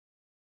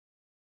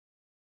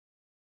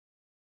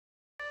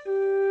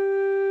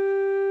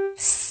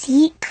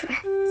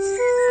secrets.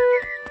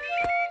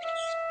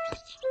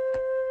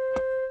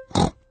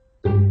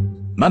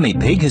 Mummy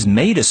Pig has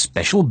made a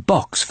special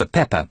box for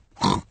Peppa.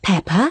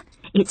 Peppa,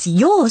 it's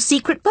your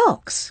secret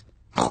box.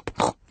 I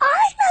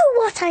know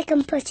what I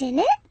can put in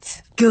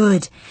it.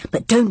 Good,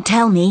 but don't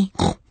tell me.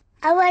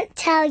 I won't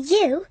tell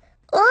you,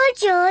 or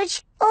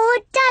George, or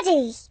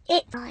Daddy.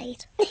 It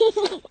died.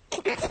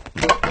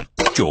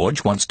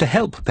 George wants to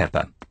help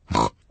Peppa.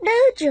 No,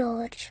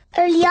 George.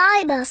 Only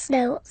I must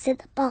know what's in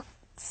the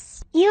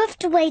box. You have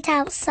to wait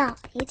outside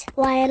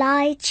while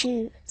I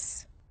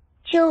choose.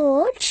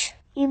 George,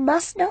 you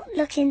must not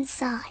look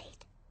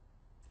inside.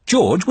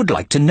 George would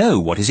like to know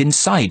what is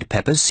inside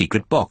Peppa's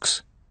secret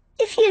box.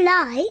 If you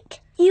like,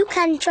 you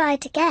can try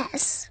to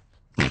guess.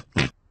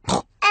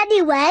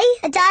 Anyway,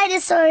 a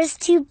dinosaur is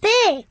too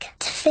big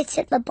to fit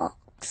in the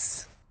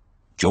box.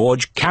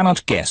 George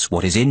cannot guess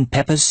what is in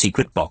Peppa's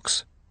secret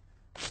box.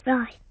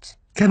 Right.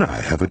 Can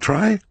I have a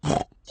try?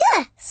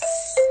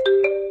 Yes.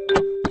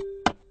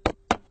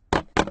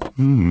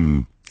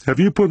 Have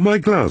you put my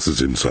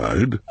glasses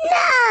inside?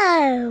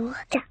 No.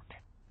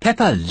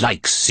 Peppa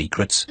likes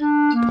secrets.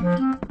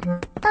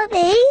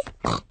 Mummy,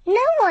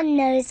 no one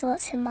knows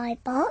what's in my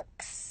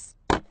box.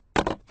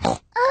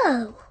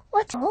 Oh,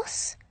 what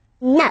else?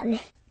 No.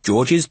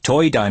 George's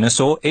toy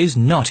dinosaur is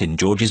not in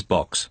George's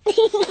box.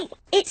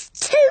 It's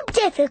too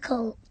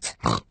difficult.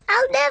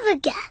 I'll never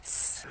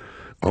guess.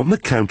 On the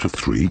count of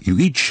 3, you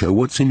each show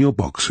what's in your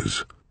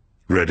boxes.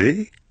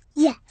 Ready?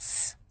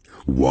 Yes.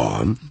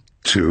 1,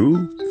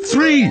 2,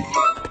 3.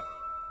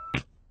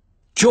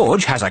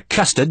 George has a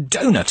custard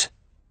donut,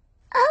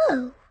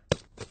 Oh,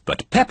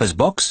 but Peppa's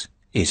box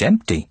is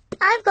empty.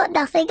 I've got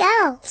nothing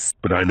else.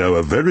 But I know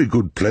a very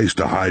good place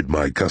to hide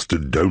my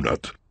custard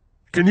donut.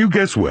 Can you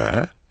guess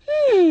where?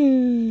 Are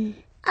you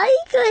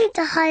going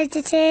to hide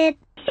it in?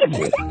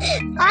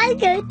 I'm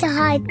going to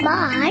hide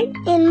mine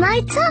in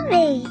my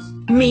tummy.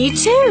 Me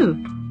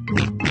too.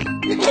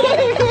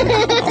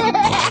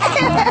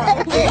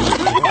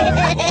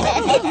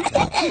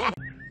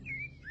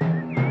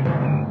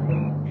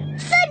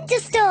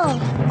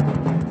 Thunderstorm!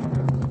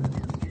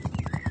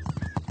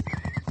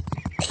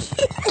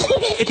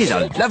 It is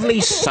a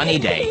lovely sunny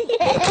day.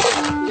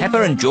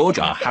 Peppa and George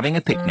are having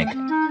a picnic.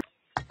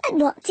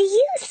 And what do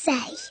you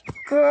say?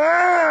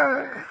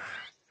 Grrr.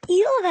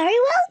 You're very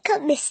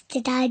welcome,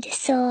 Mr.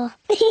 Dinosaur.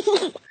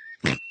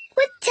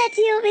 Would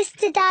Teddy or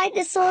Mr.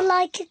 Dinosaur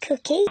like a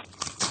cookie?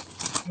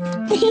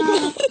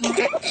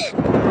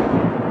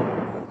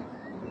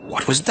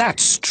 What was that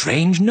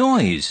strange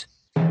noise?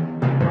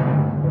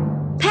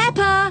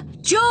 Peppa,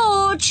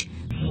 George!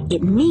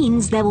 It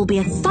means there will be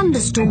a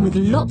thunderstorm with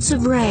lots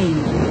of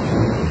rain.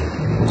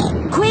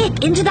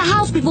 Quick, into the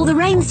house before the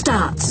rain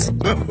starts.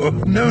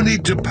 No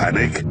need to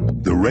panic.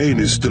 The rain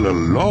is still a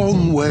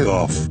long way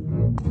off.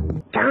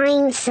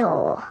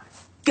 Dinosaur.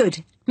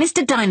 Good.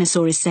 Mr.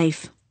 Dinosaur is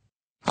safe.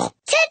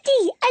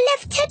 Teddy! I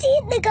left Teddy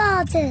in the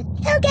garden.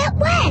 He'll get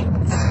wet.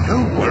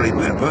 Don't worry,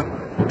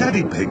 Peppa.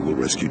 Daddy Pig will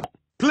rescue you.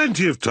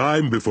 Plenty of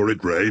time before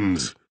it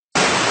rains.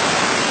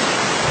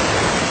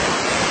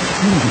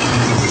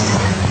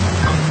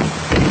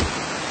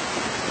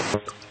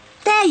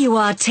 There you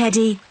are,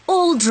 Teddy.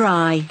 All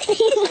dry.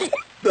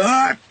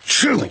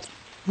 Achoo!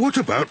 What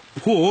about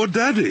poor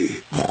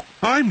Daddy?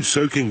 I'm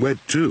soaking wet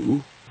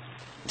too.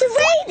 The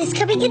rain is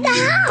coming in the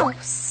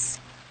house.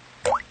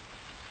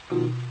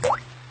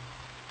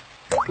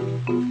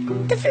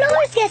 The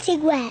floor is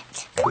getting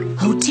wet.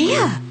 Oh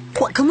dear.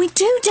 What can we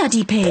do,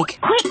 Daddy Pig?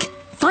 Quick,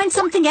 find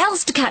something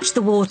else to catch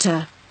the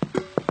water.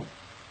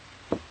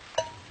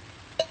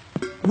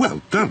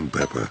 Well done,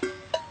 Peppa.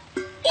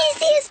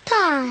 Easy as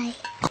pie.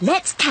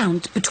 Let's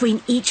count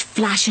between each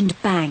flash and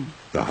bang.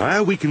 The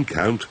higher we can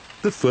count,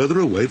 the further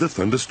away the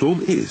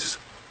thunderstorm is.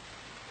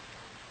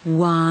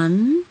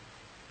 1,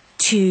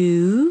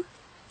 2...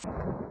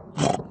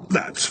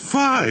 That's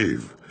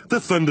 5. The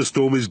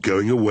thunderstorm is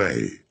going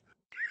away.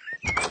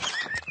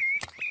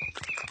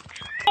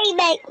 They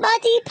make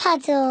muddy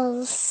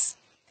puddles.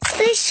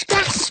 Splish,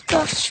 splash,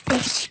 splosh,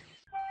 splish.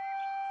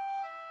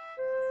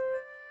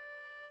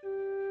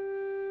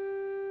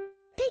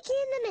 Piggy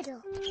in the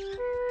middle.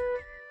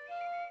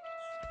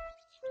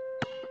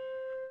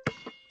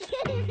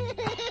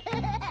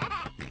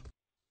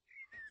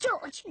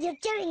 George,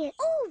 you're doing it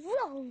all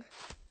wrong.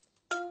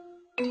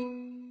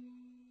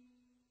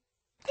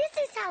 This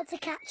is how to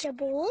catch a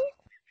ball.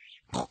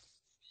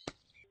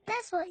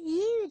 That's what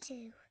you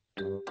do.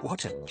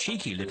 What a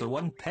cheeky little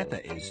one Peppa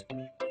is.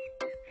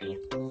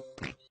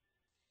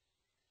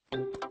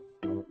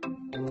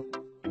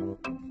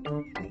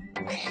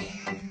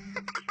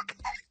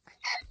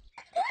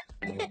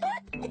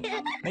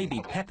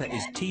 Maybe Peppa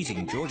is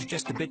teasing George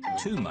just a bit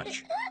too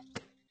much.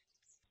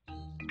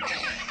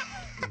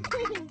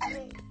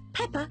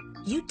 Peppa,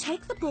 you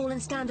take the ball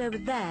and stand over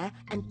there,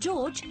 and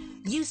George,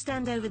 you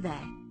stand over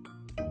there.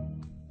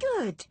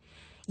 Good.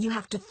 You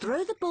have to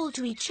throw the ball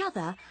to each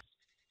other.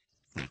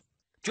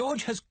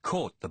 George has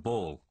caught the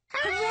ball.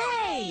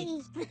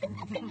 Hooray!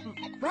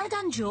 Well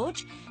done,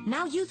 George.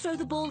 Now you throw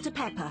the ball to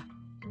Peppa.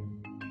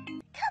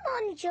 Come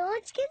on,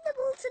 George, give the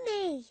ball to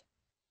me.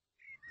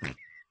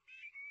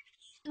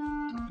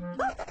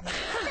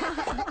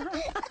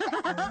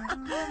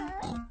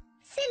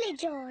 Silly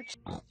George.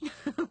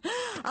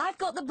 I've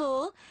got the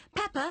ball.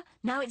 Peppa,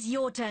 now it's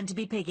your turn to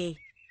be Piggy.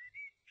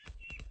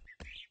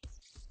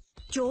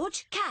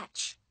 George,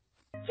 catch.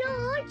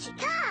 George,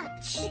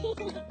 catch.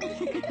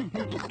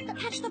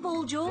 Catch the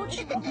ball,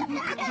 George.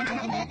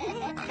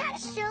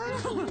 Catch,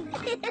 George.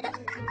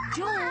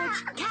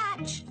 George,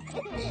 catch.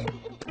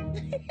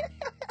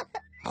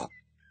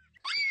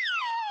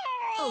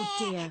 Oh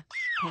dear.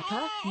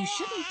 Peppa, you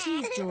shouldn't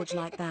tease George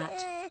like that.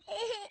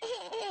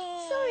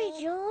 Sorry,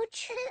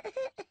 George.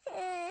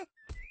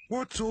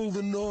 What's all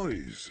the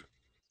noise?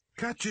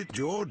 Catch it,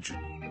 George.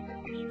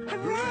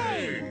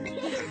 Hooray!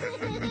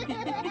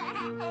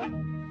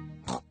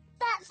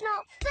 That's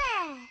not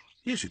fair.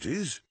 Yes, it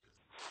is.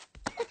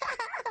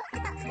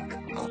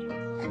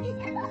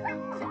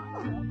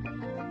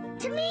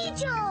 To me,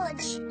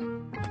 George.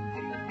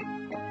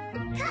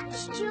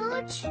 Catch,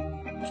 George.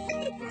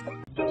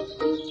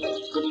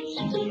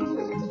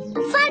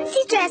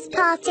 Fancy dress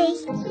party.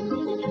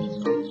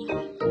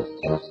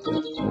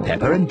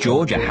 Peppa and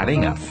George are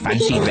having a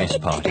fancy dress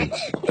party.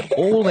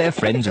 All their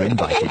friends are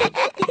invited.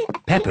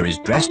 Peppa is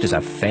dressed as a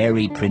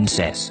fairy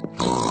princess.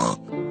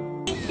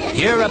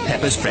 Here are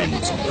Peppa's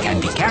friends: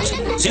 Candy Cat,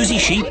 Susie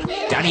Sheep,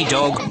 Danny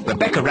Dog,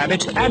 Rebecca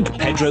Rabbit and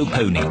Pedro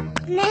Pony.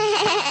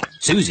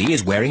 Susie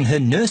is wearing her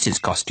nurse's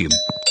costume.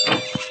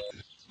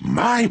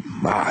 My,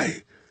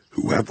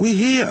 who have we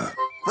here?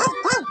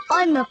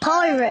 I'm a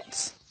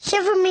pirate.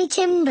 Shiver me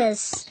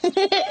timbers.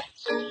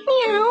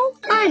 Meow.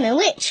 I'm a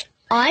witch.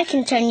 I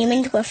can turn you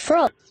into a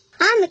frog.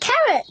 I'm a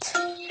carrot.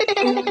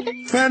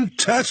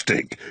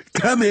 Fantastic!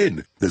 Come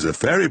in. There's a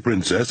fairy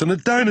princess and a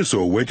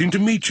dinosaur waiting to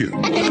meet you.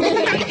 Hello,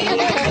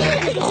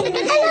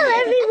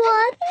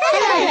 everyone.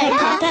 Hello,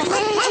 Peppa.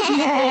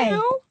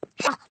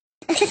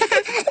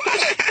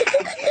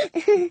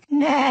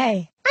 No.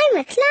 I'm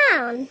a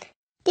clown.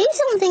 Do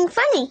something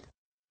funny.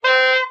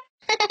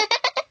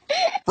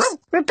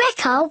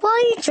 Rebecca, why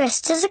are you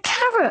dressed as a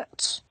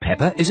carrot?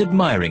 Peppa is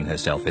admiring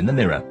herself in the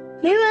mirror.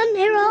 Mirror,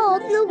 mirror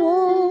on the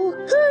wall,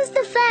 who's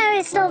the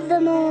fairest of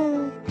them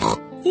all?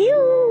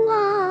 You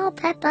are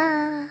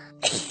Peppa.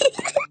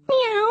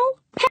 Meow.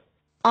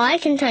 I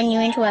can turn you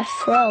into a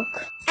frog.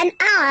 And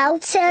I'll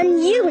turn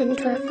you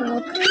into a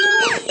frog.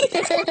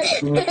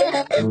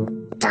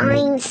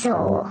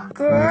 Dinosaur.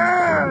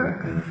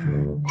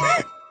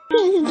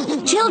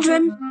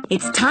 Children,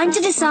 it's time to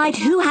decide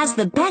who has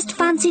the best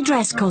fancy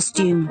dress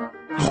costume.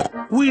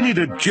 We need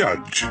a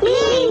judge.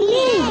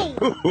 Me.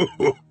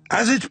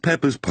 As it's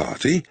Peppa's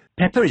party,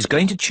 Peppa is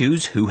going to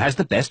choose who has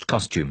the best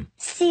costume.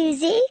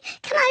 Susie,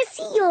 can I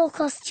see your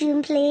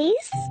costume,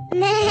 please? I'm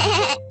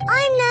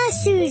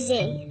Nurse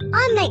Susie.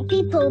 I make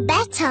people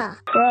better.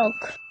 Frog.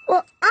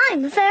 Well,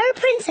 I'm a fairy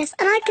princess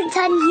and I can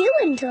turn you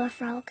into a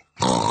frog.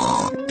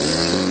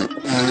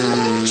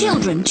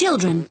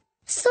 Children.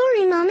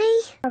 Sorry,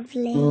 Mummy.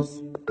 Lovely.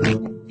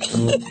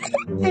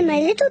 And my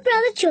little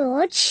brother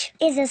George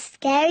is a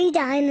scary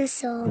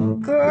dinosaur.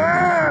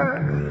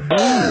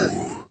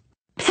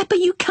 Peppa,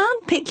 you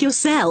can't pick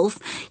yourself.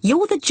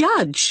 You're the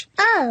judge.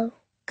 Oh,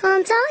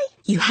 can't I?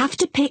 You have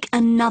to pick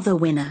another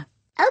winner.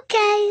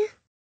 Okay.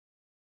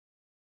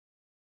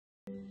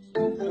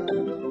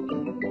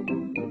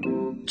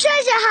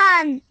 Treasure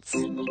hunt!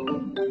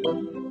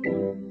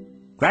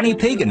 Granny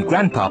Pig and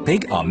Grandpa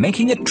Pig are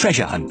making a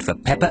treasure hunt for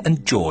Peppa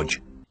and George.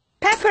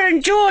 Peppa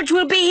and George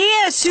will be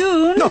here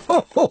soon.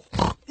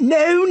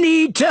 No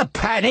need to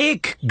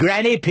panic,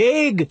 Granny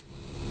Pig.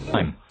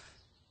 I'm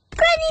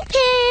Granny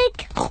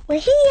Pig! We're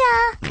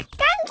here!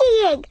 Thank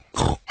you!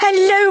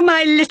 Hello,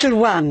 my little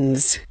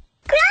ones.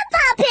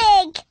 Grandpa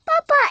Pig!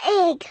 Papa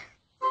Egg!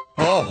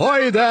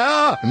 Ahoy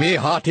there, me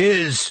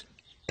hearties.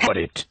 Got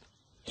it.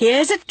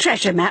 Here's a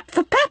treasure map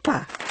for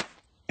Peppa.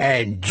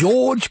 And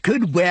George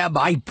could wear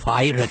my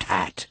pirate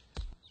hat.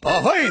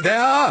 Ahoy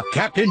there,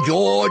 Captain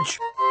George.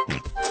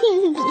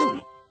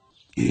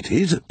 it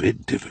is a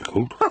bit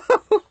difficult.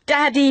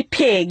 Daddy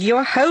Pig,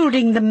 you're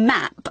holding the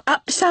map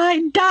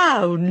upside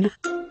down.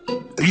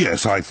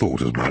 Yes, I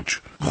thought as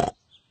much.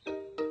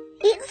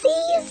 It's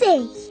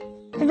easy.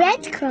 The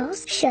red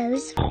cross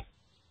shows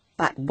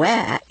But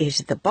where is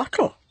the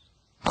bottle?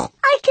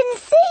 I can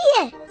see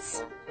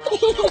it.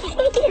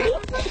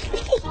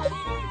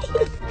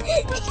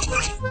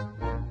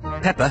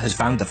 Peppa has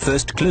found the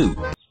first clue.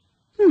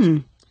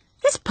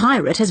 This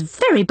pirate has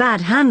very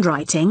bad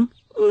handwriting.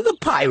 The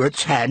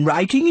pirate's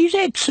handwriting is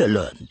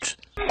excellent.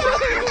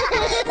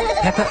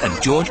 Peppa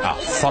and George are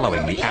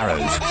following the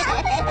arrows.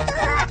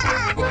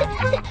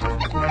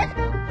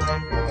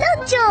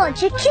 Look,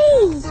 George, a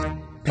key.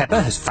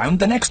 Peppa has found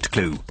the next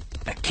clue.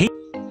 A key.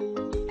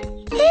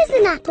 Here's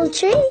an apple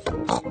tree.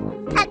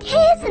 And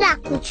here's an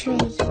apple tree.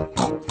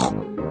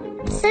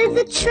 So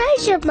the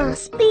treasure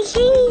must be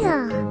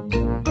here.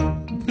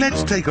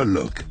 Let's take a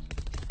look.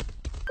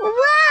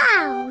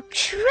 Wow!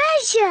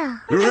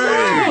 Treasure!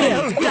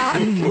 Hooray!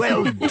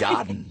 Well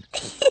done.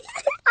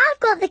 I've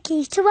got the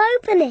key to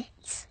open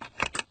it.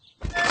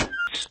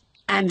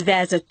 And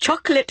there's a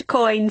chocolate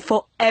coin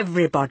for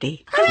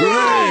everybody.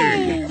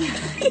 Hooray!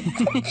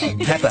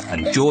 Peppa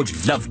and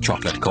George love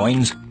chocolate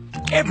coins.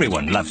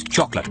 Everyone loves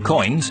chocolate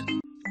coins.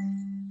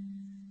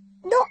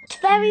 Not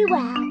very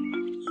well.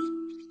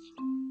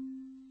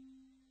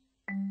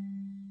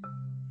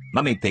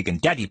 Mummy Pig and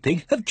Daddy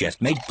Pig have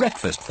just made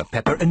breakfast for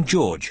Peppa and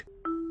George.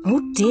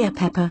 Oh dear,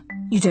 Peppa,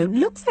 you don't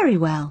look very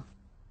well.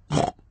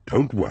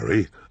 Don't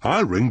worry,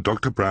 I'll ring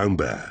Dr. Brown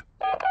Bear.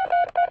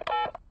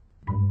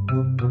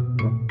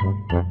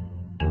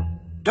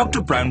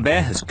 Dr. Brown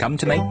Bear has come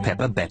to make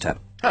Peppa better.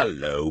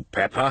 Hello,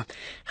 Peppa.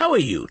 How are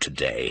you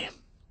today?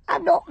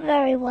 I'm not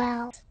very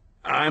well.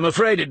 I'm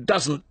afraid it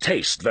doesn't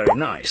taste very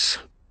nice.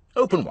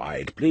 Open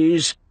wide,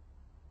 please.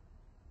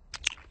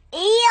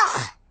 Ew!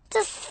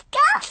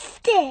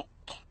 Disgusting!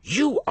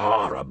 You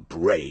are a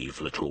brave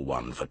little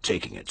one for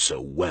taking it so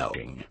well.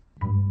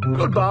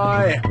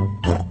 Goodbye.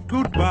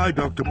 Goodbye,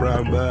 Dr.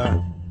 Brown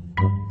Bear.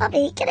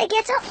 Mummy, can I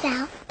get up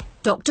now?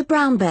 Dr.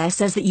 Brown Bear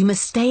says that you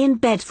must stay in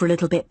bed for a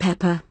little bit,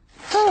 Peppa.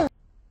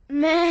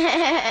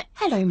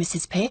 Hello,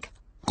 Mrs. Pig.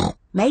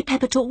 May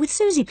Peppa talk with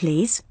Susie,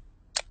 please?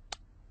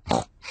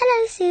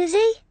 Hello,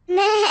 Susie.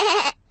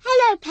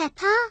 Hello,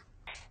 Peppa.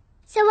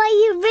 So are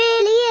you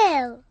really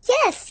ill?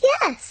 Yes.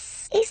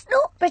 It's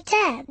not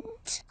pretend.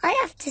 I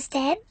have to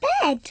stay in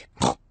bed.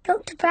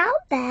 Dr. Brown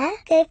Bear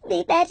gave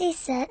me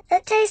medicine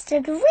that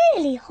tasted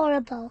really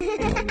horrible.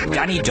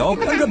 Danny Dog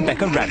and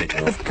Rebecca Rabbit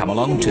have come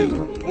along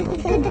too.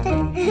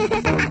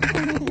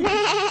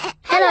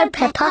 Hello,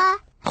 Peppa.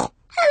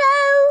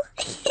 Hello.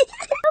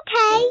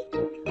 Okay.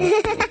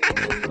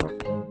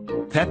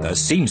 Peppa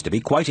seems to be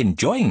quite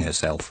enjoying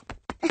herself.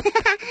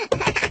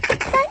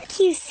 Thank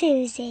you,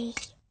 Susie.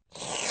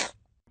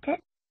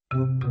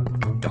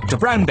 Dr.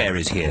 Brown Bear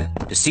is here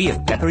to see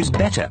if Peppa is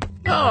better.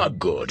 Ah,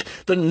 good.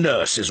 The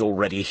nurse is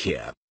already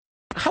here.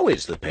 How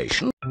is the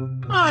patient?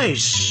 I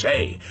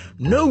say,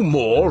 no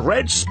more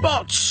red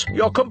spots.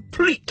 You're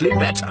completely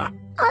better.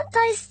 Aren't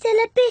I still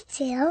a bit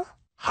ill?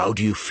 How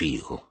do you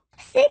feel?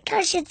 I think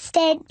I should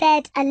stay in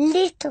bed a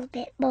little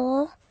bit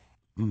more.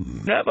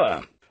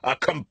 Never. A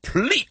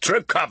complete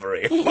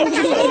recovery.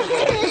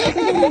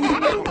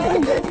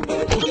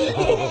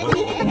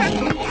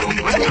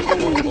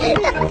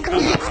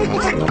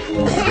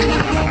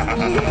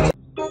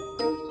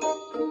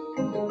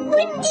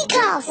 Windy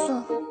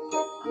Castle.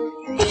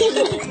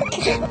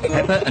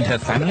 Peppa and her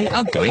family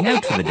are going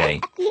out for the day.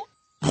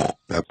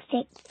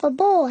 Fit for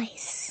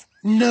boys.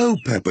 No,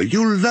 Peppa,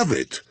 you'll love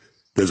it.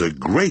 There's a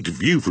great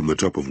view from the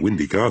top of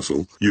Windy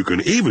Castle. You can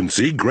even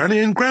see Granny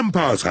and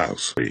Grandpa's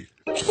house.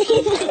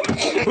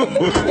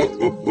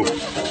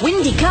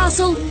 Windy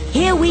Castle,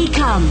 here we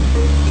come.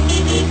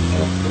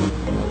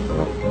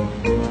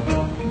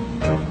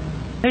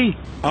 Hey,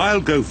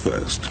 I'll go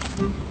first.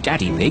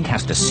 Daddy Pig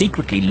has to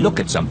secretly look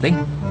at something,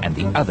 and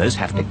the others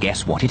have to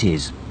guess what it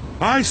is.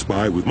 I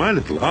spy with my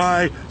little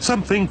eye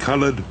something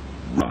coloured.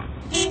 I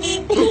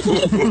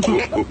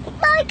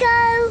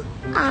go.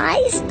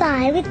 I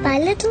spy with my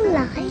little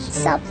light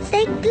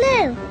something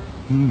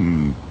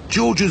blue.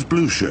 George's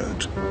blue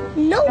shirt.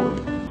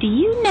 Nope. Do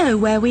you know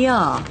where we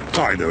are?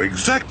 I know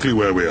exactly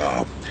where we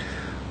are.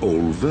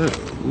 Although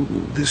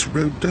this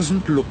road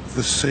doesn't look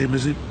the same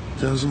as it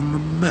does on the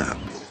map.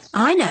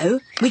 I know.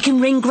 We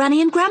can ring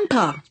Granny and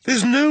Grandpa.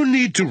 There's no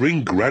need to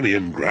ring Granny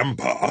and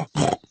Grandpa.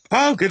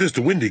 I'll get us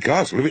to Windy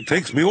Castle if it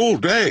takes me all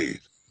day.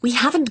 We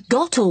haven't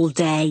got all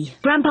day.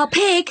 Grandpa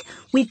Pig,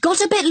 we've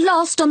got a bit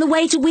lost on the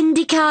way to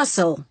Windy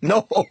Castle.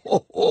 No,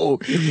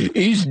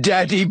 is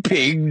Daddy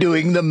Pig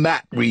doing the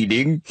map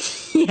reading?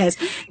 Yes,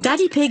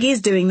 Daddy Pig is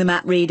doing the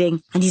map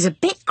reading, and he's a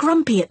bit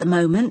grumpy at the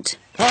moment.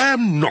 I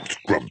am not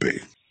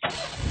grumpy,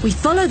 We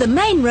follow the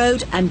main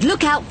road and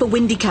look out for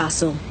Windy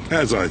Castle.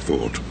 as I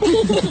thought.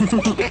 Look.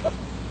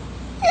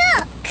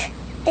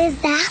 Is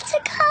that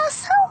a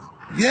castle?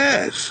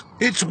 Yes,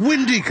 it's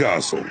Windy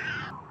Castle.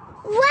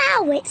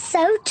 Wow, it's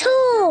so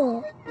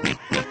tall.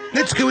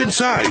 Let's go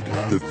inside.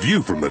 The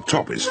view from the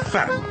top is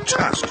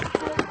fantastic.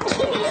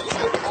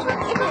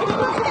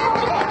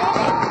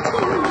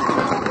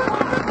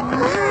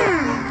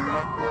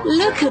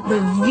 Look at the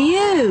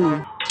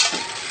view.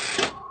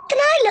 Can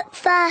I look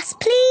first,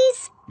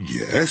 please?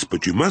 Yes,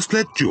 but you must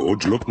let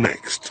George look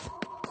next.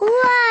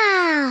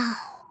 Wow.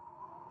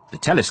 The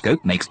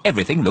telescope makes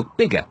everything look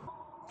bigger.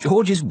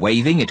 George is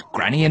waving at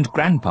Granny and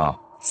Grandpa.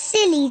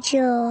 Silly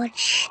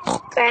George.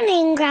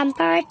 Granny and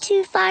Grandpa are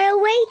too far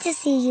away to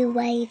see you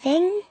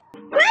waving.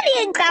 Granny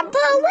and Grandpa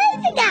are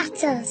waving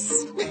at us.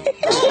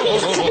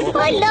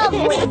 I love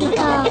Windy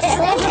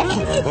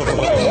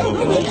Castle.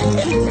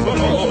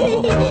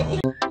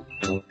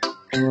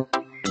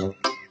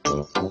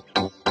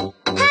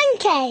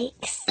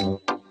 Pancakes.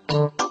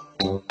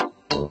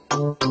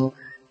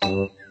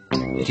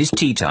 It is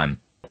tea time.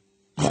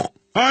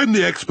 I'm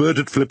the expert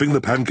at flipping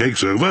the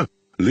pancakes over.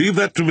 Leave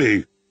that to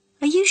me.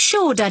 Are you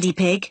sure, Daddy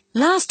Pig?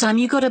 Last time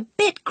you got a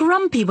bit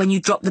grumpy when you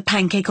dropped the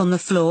pancake on the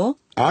floor.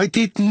 I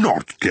did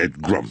not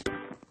get grumpy.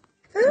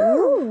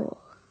 Ooh.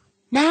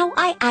 Now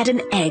I add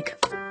an egg.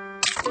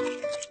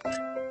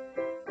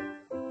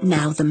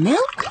 Now the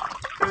milk.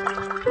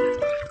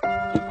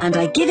 and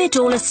I give it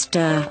all a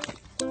stir.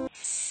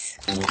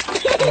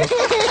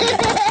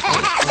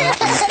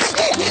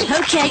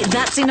 OK,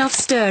 that's enough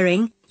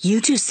stirring. You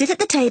two sit at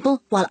the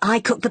table while I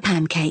cook the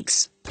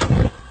pancakes.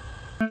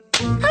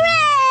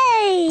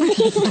 Hooray!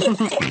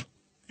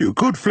 You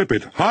could flip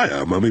it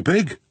higher, Mummy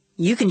Pig.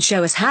 You can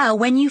show us how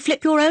when you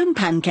flip your own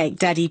pancake,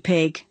 Daddy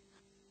Pig.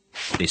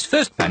 This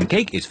first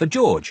pancake is for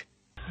George.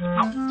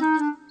 Hooray!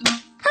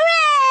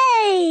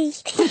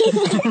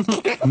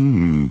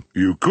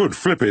 You could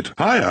flip it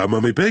higher,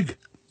 Mummy Pig.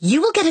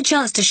 You will get a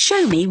chance to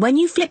show me when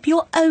you flip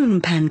your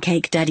own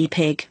pancake, Daddy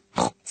Pig.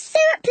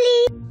 Syrup,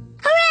 please.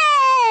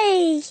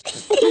 Hooray!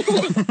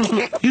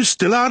 You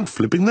still aren't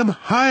flipping them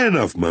high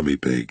enough, Mummy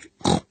Pig.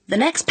 The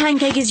next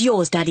pancake is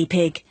yours, Daddy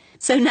Pig.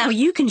 So now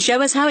you can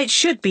show us how it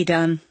should be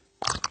done.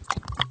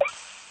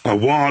 A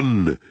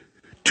 1,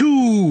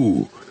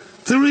 2,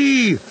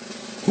 3,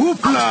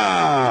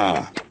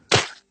 whoopla!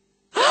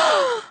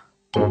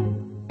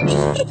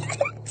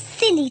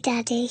 Silly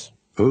Daddy.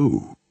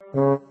 Oh.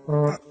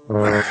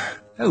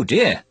 Oh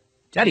dear,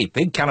 Daddy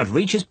Pig cannot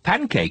reach his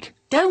pancake.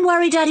 Don't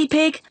worry, Daddy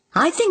Pig.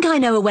 I think I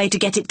know a way to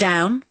get it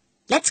down.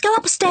 Let's go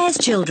upstairs,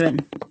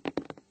 children.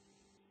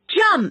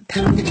 Jump!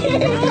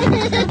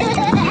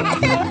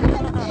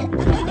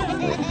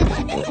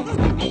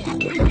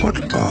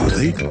 What are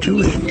they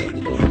doing?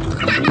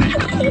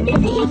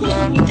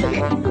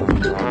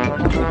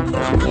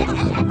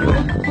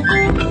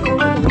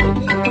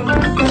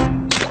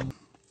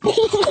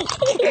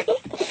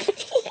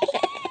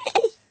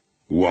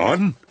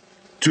 One,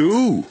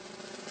 2,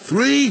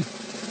 3,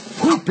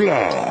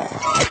 hoopla!